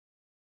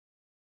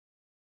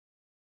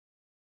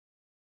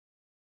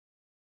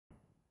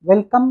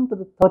Welcome to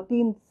the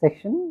 13th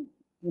session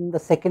in the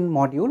second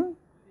module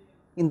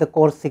in the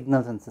course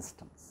Signals and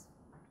Systems.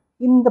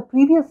 In the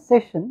previous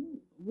session,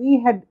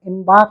 we had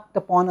embarked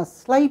upon a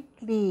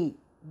slightly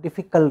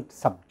difficult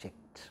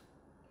subject.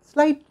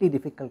 Slightly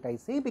difficult, I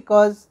say,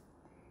 because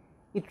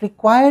it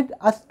required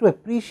us to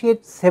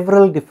appreciate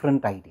several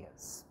different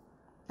ideas.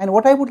 And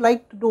what I would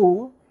like to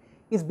do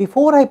is,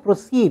 before I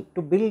proceed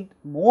to build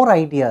more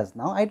ideas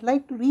now, I would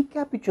like to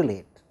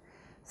recapitulate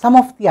some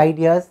of the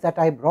ideas that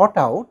I brought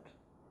out,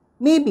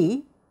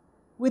 maybe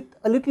with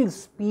a little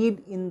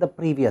speed in the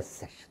previous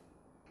session.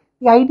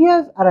 The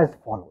ideas are as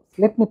follows.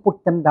 Let me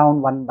put them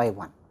down one by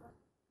one.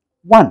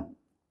 1.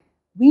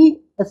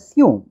 We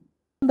assume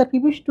that we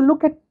wish to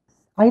look at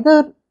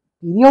either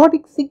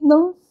periodic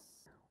signals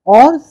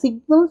or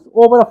signals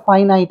over a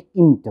finite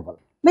interval.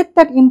 Let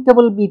that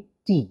interval be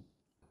t,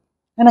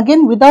 and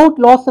again without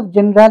loss of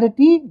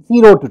generality,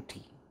 0 to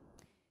t.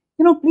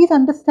 Please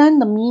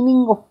understand the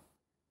meaning of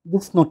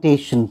this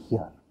notation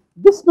here.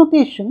 This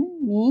notation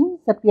means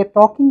that we are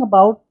talking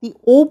about the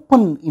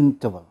open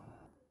interval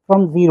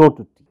from 0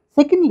 to t.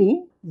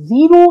 Secondly,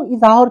 0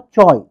 is our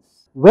choice.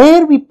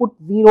 Where we put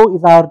 0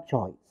 is our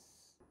choice.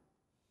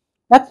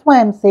 That is why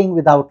I am saying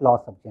without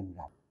loss of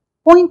generality.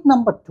 Point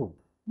number 2.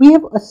 We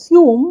have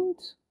assumed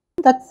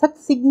that such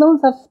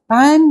signals are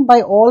spanned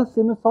by all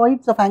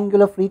sinusoids of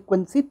angular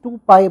frequency 2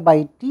 pi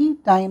by t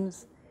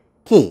times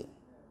k.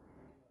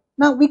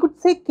 Now, we could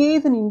say k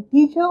is an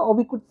integer, or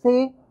we could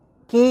say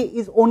k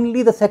is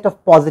only the set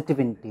of positive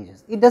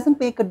integers. It does not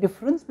make a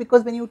difference,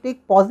 because when you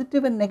take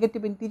positive and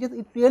negative integers,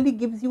 it really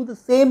gives you the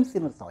same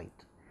sinusoid.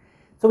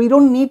 So, we do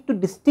not need to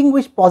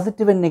distinguish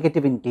positive and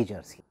negative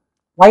integers here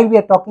while we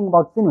are talking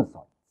about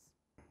sinusoids.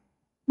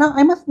 Now,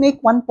 I must make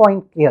one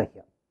point clear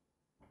here.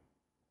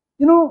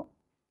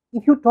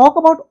 If you talk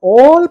about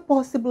all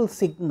possible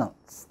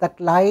signals that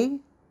lie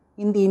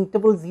in the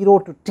interval 0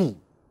 to t,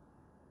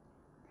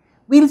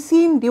 we will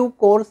see in due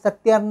course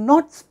that they are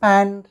not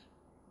spanned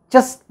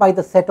just by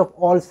the set of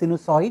all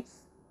sinusoids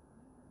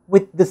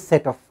with this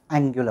set of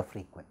angular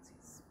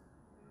frequencies.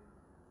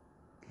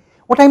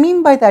 What I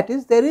mean by that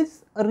is, there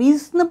is a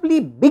reasonably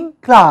big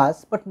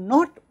class, but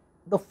not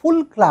the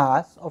full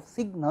class of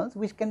signals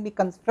which can be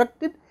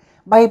constructed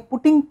by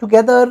putting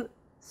together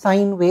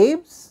sine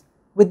waves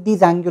with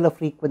these angular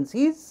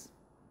frequencies.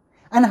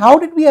 And how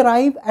did we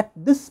arrive at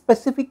this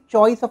specific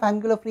choice of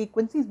angular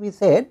frequencies? We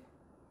said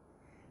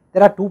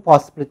there are two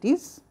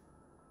possibilities.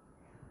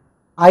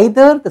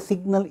 Either the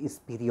signal is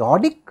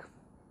periodic,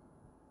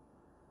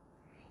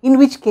 in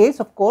which case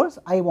of course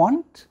I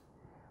want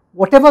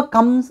whatever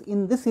comes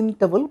in this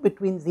interval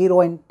between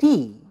 0 and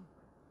t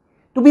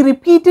to be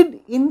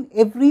repeated in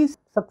every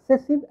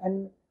successive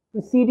and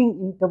preceding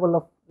interval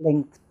of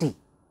length t.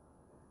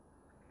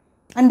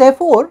 And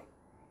therefore,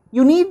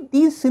 you need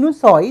these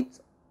sinusoids,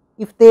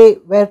 if they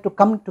were to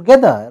come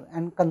together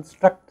and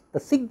construct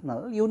the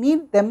signal, you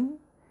need them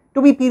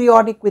to be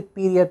periodic with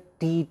period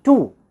t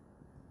too.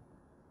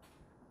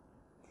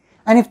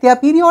 And if they are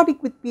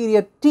periodic with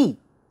period t,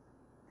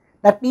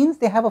 that means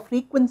they have a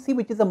frequency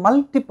which is a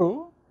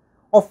multiple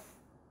of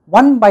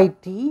 1 by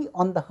t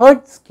on the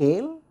Hertz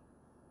scale,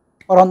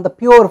 or on the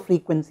pure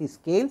frequency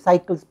scale,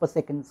 cycles per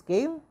second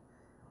scale,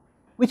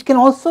 which can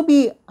also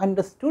be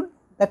understood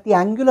that the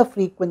angular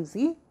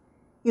frequency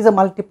is a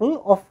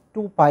multiple of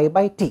 2 pi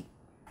by t.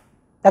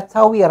 That is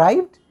how we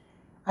arrived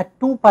at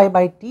 2 pi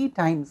by t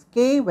times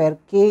k, where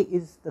k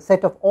is the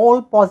set of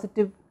all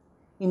positive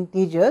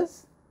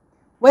integers.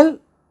 Well,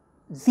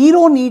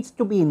 0 needs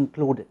to be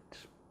included.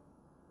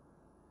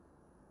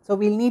 So,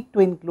 we will need to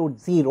include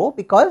 0,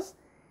 because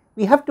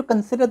we have to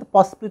consider the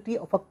possibility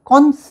of a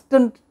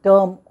constant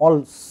term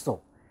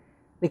also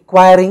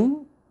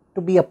requiring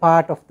to be a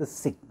part of the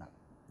signal.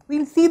 We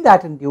will see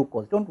that in due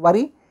course, do not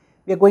worry.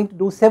 We are going to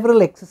do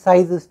several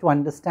exercises to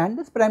understand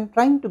this, but I am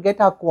trying to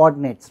get our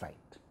coordinates right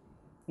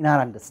in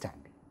our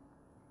understanding.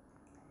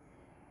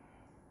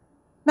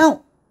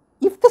 Now,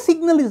 if the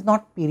signal is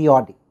not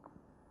periodic,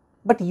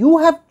 but you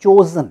have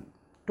chosen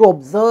to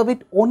observe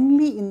it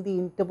only in the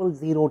interval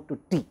 0 to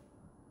t,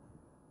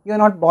 you are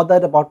not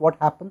bothered about what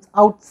happens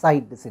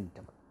outside this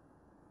interval.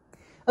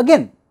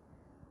 Again,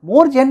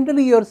 more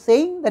generally you are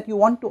saying that you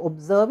want to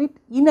observe it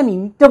in an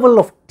interval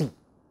of t,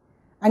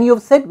 and you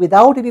have said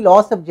without any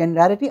loss of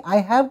generality,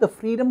 I have the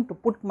freedom to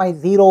put my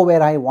 0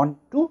 where I want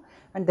to,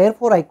 and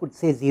therefore I could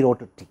say 0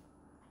 to t,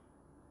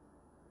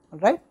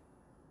 alright.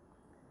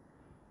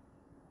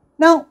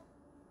 Now,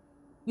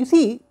 you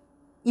see,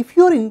 if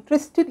you are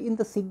interested in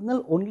the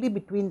signal only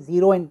between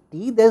 0 and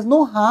t, there is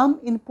no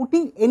harm in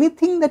putting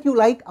anything that you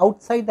like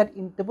outside that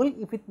interval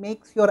if it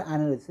makes your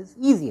analysis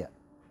easier.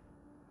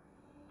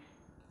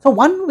 So,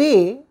 one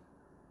way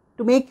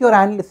to make your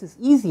analysis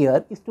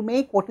easier is to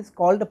make what is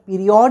called a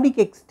periodic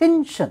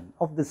extension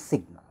of this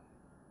signal.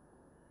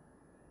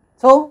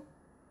 So,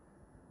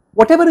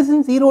 whatever is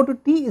in 0 to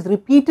t is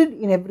repeated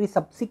in every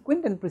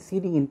subsequent and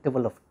preceding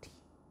interval of t,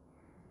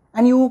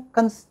 and you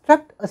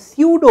construct a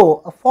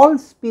a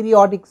false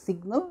periodic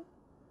signal.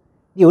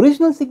 The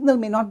original signal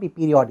may not be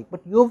periodic,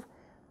 but you have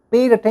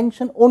paid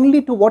attention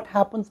only to what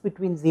happens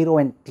between 0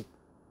 and t.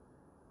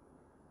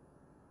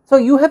 So,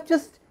 you have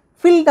just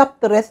filled up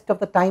the rest of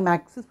the time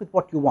axis with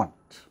what you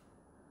want,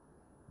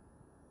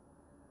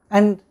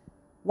 and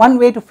one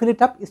way to fill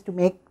it up is to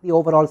make the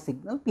overall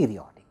signal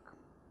periodic.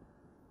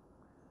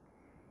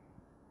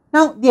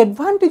 Now, the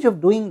advantage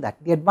of doing that,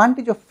 the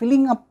advantage of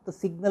filling up the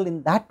signal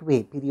in that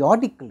way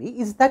periodically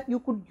is that you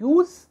could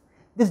use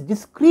this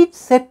discrete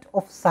set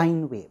of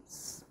sine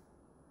waves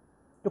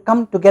to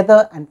come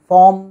together and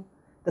form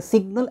the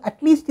signal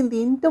at least in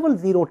the interval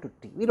 0 to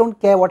t. We do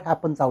not care what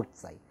happens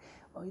outside.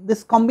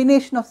 This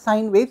combination of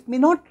sine waves may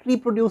not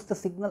reproduce the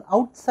signal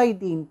outside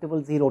the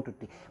interval 0 to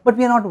t, but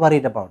we are not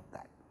worried about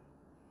that.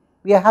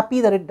 We are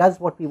happy that it does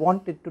what we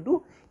want it to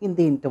do in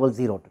the interval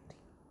 0 to t.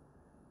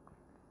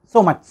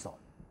 So much so.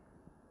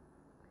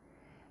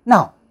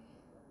 Now,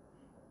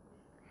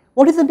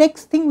 what is the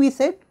next thing we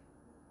said?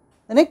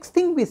 The next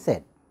thing we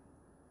said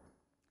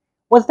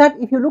was that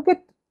if you look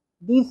at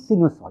these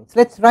sinusoids,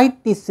 let us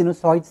write these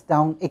sinusoids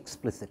down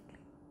explicitly.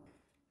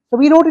 So,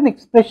 we wrote an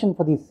expression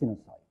for these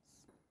sinusoids.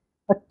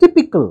 A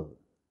typical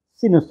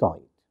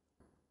sinusoid,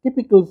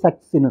 typical such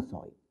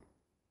sinusoid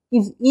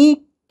is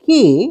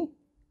ak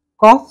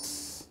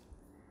cos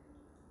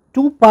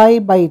 2 pi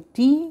by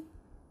t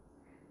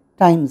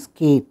times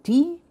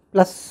kt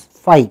plus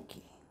phi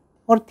k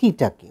or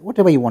theta k,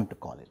 whatever you want to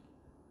call it.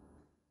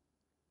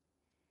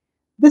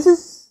 This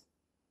is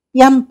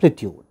the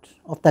amplitude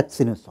of that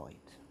sinusoid,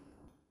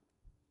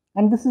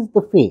 and this is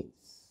the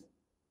phase,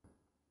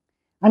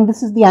 and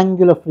this is the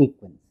angular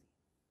frequency.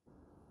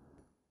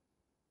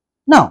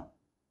 Now,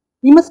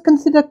 we must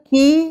consider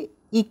k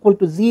equal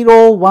to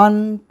 0,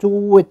 1,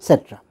 2,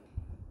 etc.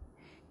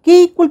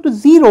 K equal to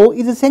 0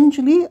 is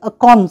essentially a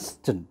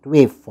constant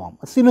waveform,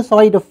 a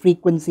sinusoid of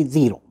frequency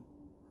 0,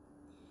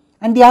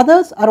 and the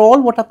others are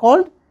all what are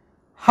called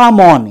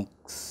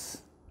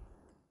harmonics.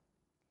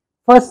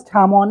 First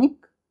harmonic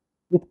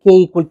with k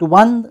equal to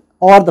 1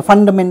 or the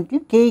fundamental,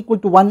 k equal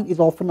to 1 is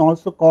often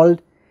also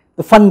called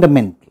the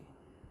fundamental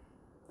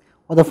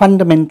or the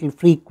fundamental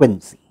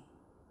frequency,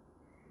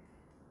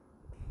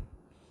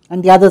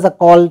 and the others are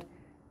called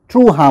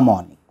true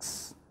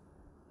harmonics.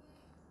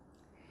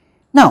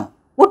 Now,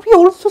 what we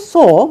also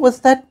saw was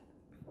that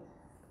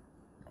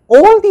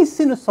all these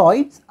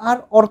sinusoids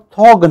are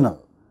orthogonal,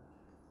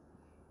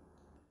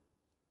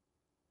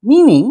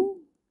 meaning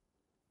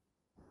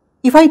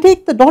if I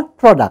take the dot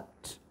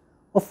product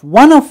of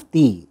one of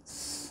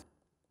these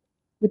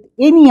with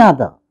any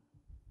other,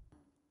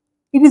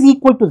 it is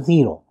equal to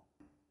 0.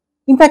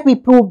 In fact, we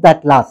proved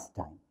that last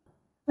time.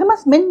 I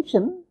must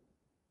mention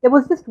there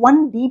was just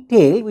one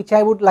detail which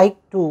I would like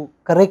to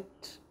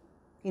correct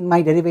in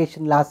my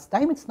derivation last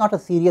time. It is not a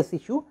serious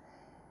issue.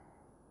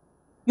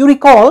 You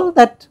recall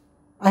that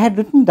I had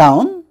written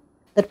down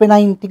that when I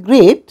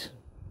integrate,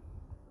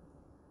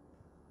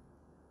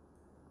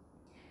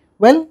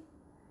 well,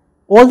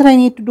 all that I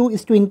need to do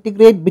is to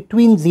integrate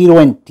between 0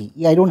 and t.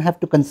 I do not have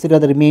to consider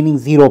the remaining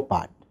 0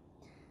 part.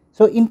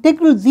 So,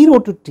 integral 0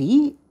 to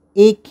t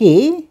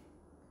ak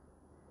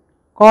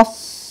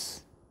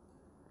cos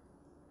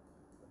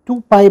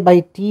 2 pi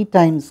by t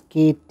times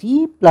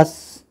kt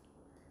plus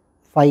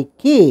phi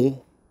k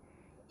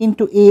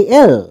into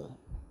al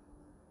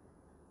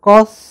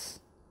cos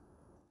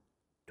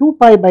 2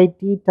 pi by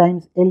t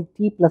times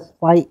lt plus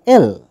phi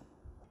l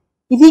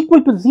is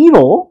equal to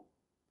 0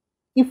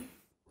 if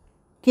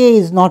k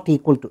is not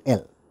equal to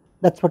L.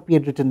 That is what we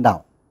had written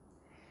down.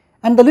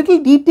 And the little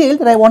detail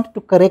that I wanted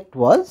to correct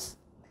was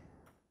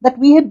that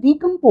we had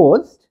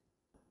decomposed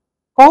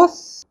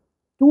cos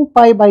 2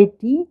 pi by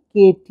t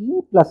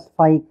kt plus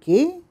phi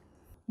k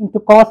into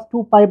cos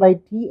 2 pi by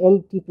t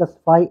lt plus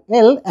phi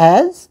l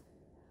as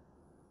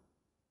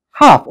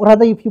half, or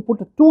rather if you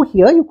put a 2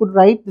 here, you could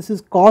write this is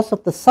cos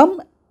of the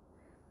sum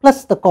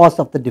plus the cos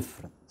of the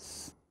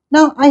difference.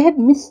 Now, I had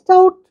missed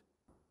out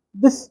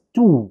this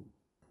 2.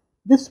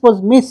 This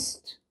was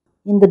missed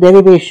in the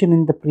derivation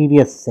in the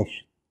previous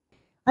session.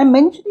 I am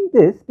mentioning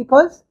this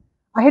because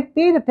I had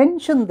paid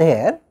attention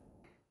there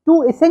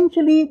to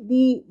essentially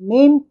the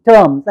main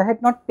terms. I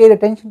had not paid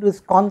attention to this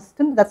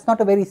constant. That is not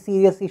a very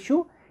serious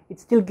issue. It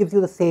still gives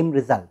you the same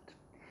result.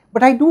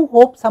 But I do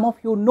hope some of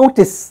you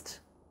noticed.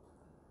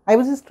 I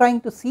was just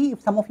trying to see if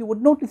some of you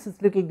would notice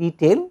this little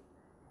detail,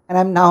 and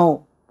I am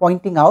now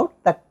pointing out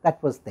that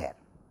that was there.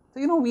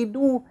 So, we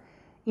do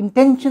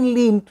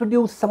intentionally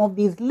introduce some of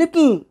these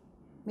little,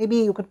 maybe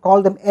you could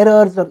call them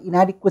errors or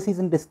inadequacies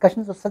in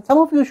discussions. So, some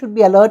of you should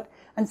be alert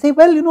and say,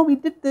 well, we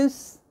did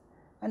this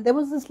and there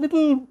was this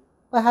little,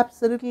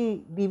 perhaps a little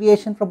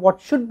deviation from what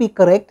should be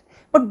correct,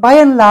 but by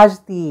and large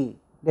the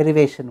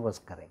derivation was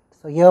correct.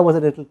 So, here was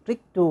a little trick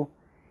to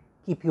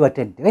keep you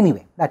attentive.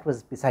 Anyway, that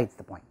was besides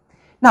the point.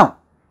 Now,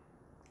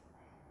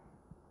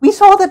 we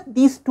saw that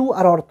these two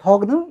are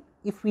orthogonal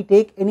if we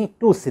take any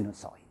two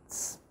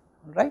sinusoids,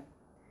 right.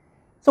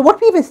 So, what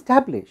we have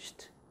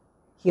established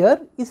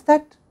here is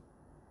that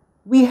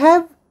we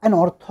have an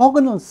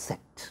orthogonal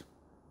set,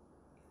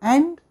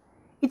 and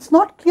it is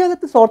not clear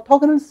that this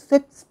orthogonal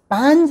set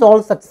spans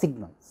all such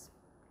signals.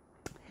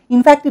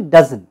 In fact, it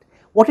does not.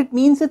 What it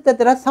means is that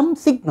there are some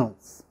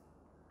signals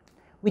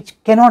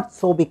which cannot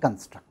so be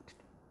constructed,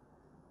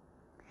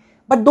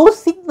 but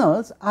those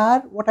signals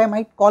are what I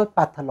might call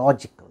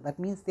pathological. That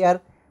means they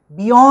are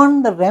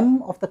beyond the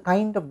realm of the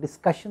kind of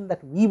discussion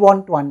that we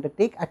want to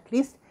undertake, at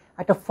least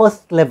at a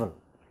first level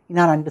in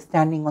our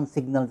understanding on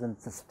signals and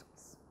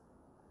systems.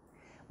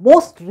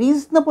 Most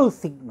reasonable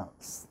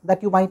signals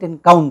that you might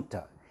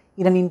encounter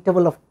in an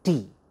interval of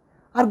t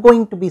are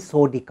going to be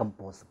so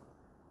decomposable.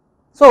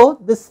 So,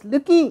 this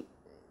little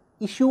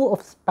issue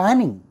of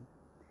spanning,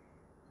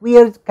 we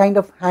are kind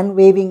of hand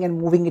waving and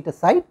moving it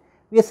aside.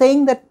 We are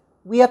saying that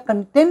we are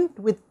content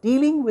with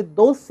dealing with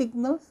those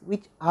signals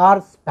which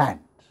are spanned.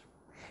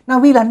 Now,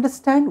 we will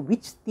understand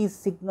which these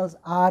signals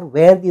are,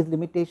 where these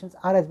limitations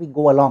are as we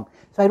go along.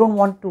 So, I do not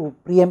want to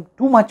preempt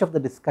too much of the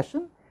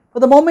discussion. For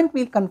the moment,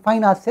 we will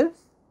confine ourselves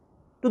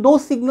to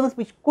those signals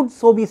which could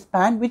so be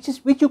spanned, which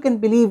you can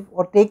believe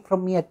or take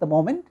from me at the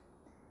moment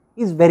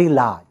is very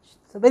large.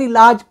 It is a very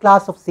large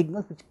class of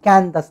signals which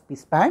can thus be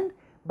spanned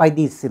by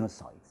these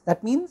sinusoids.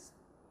 That means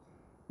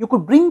you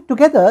could bring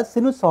together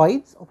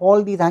sinusoids of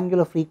all these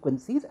angular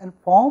frequencies and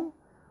form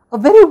a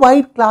very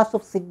wide class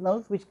of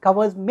signals which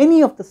covers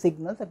many of the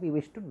signals that we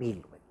wish to deal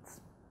with.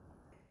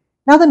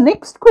 Now, the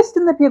next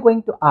question that we are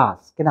going to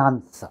ask and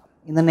answer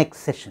in the next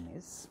session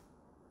is,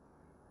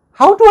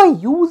 how do I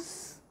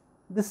use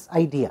this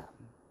idea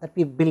that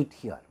we have built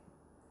here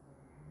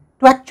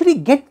to actually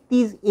get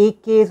these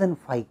AKs and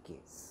phi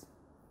Ks?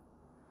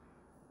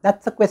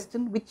 That is a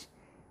question which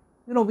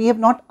we have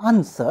not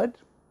answered,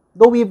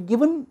 though we have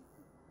given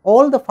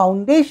all the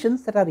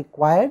foundations that are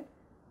required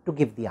to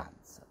give the answer.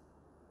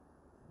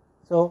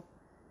 So,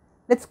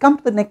 let us come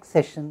to the next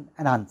session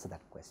and answer that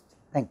question.